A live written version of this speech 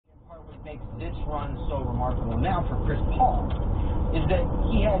makes this run so remarkable now for Chris Paul is that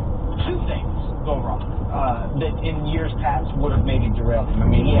he had two things go wrong that in years past would have maybe derailed him. I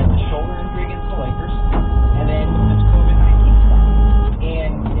mean, he had the shoulder injury against the Lakers, and then this COVID-19 stuff.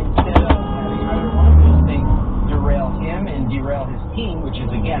 And instead of having either one of those things derail him and derail his team, which is,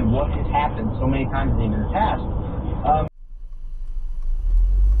 again, what has happened so many times in the past,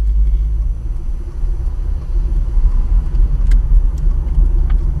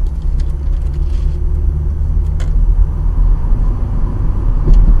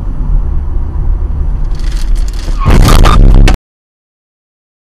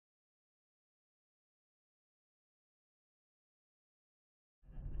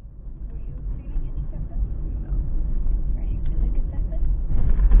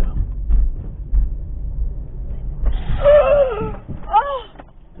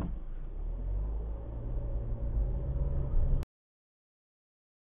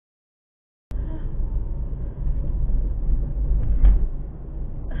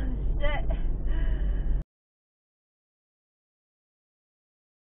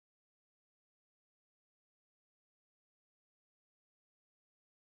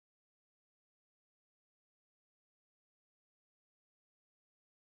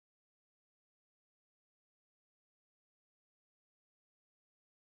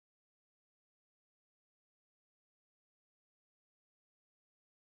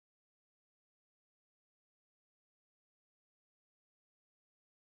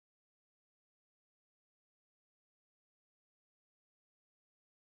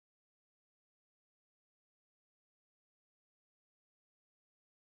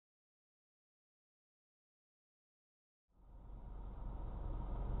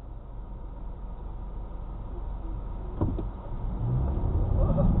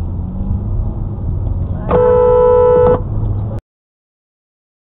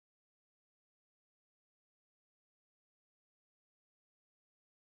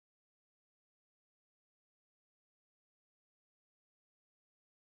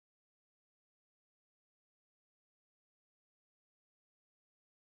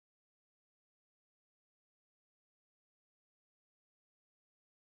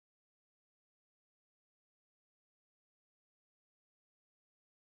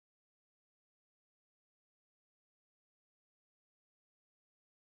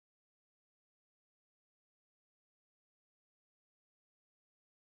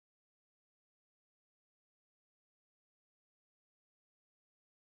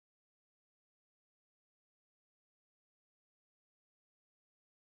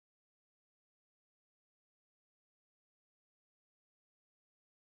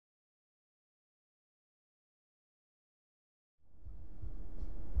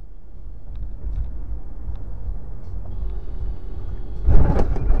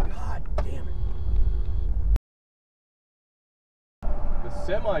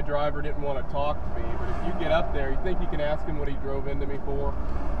 Semi driver didn't want to talk to me, but if you get up there, you think you can ask him what he drove into me for?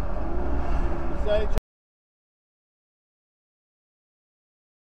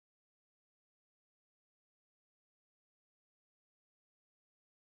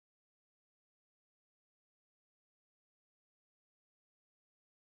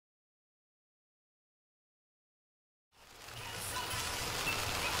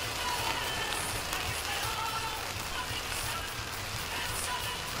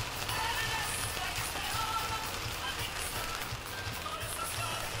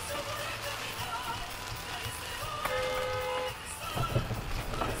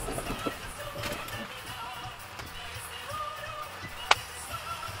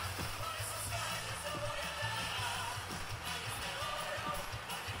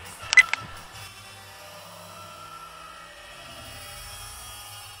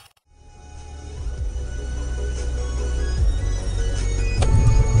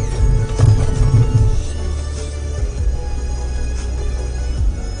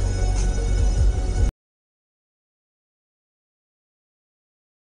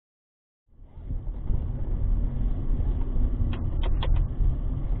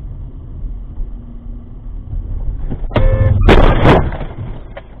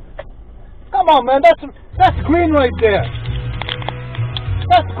 Come on, man, that's green right there.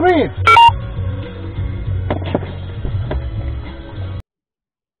 That's green.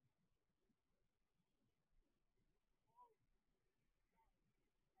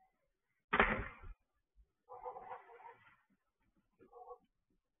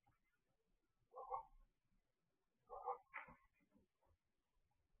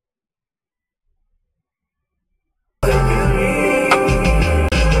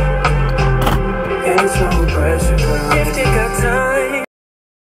 It's so precious, girl. If you got time.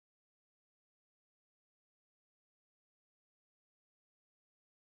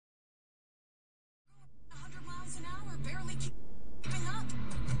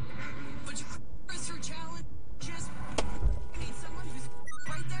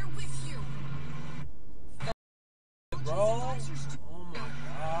 bro. Oh my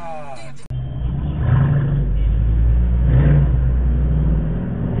god.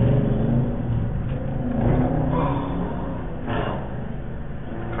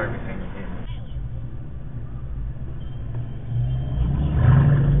 For everything you did.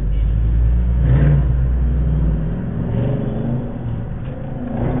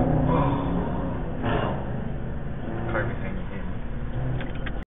 For everything you did.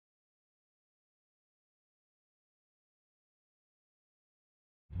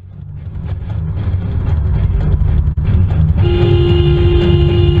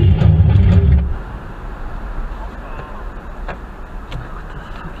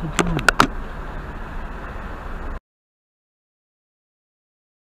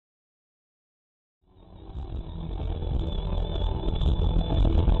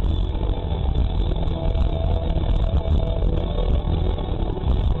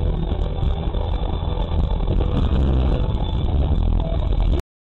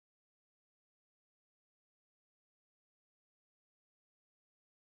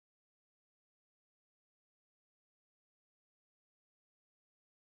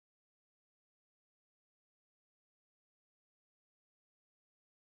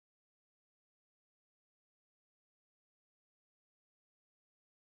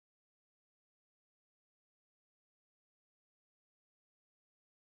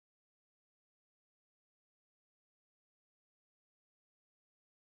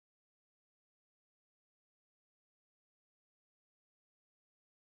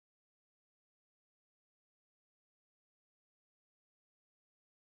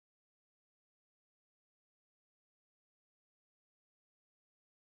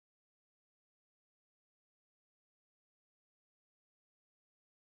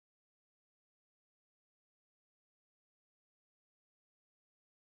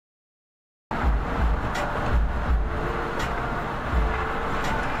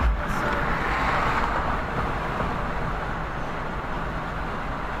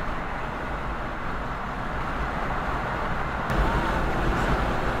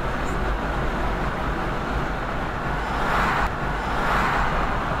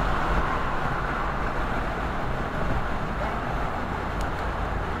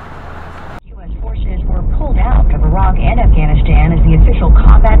 Iraq and Afghanistan as the official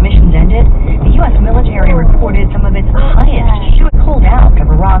combat missions ended, the U.S. military reported some of its highest pulled out of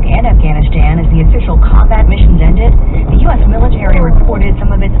Iraq and Afghanistan as the official combat missions ended. The U.S. military reported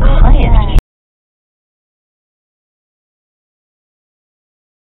some of its highest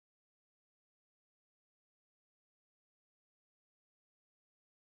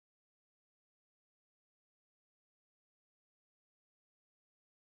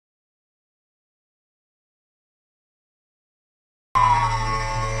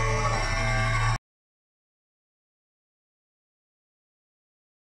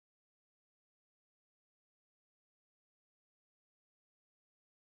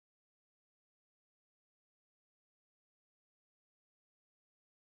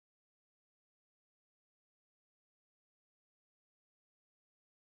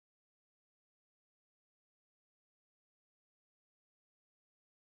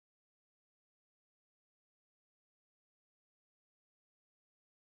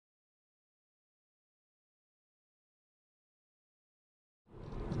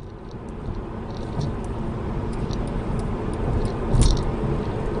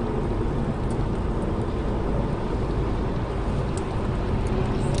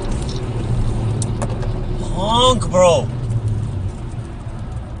honk, bro.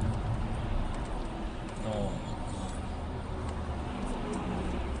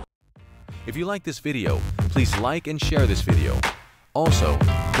 If you like this video, please like and share this video. Also,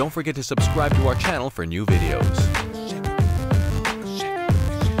 don't forget to subscribe to our channel for new videos.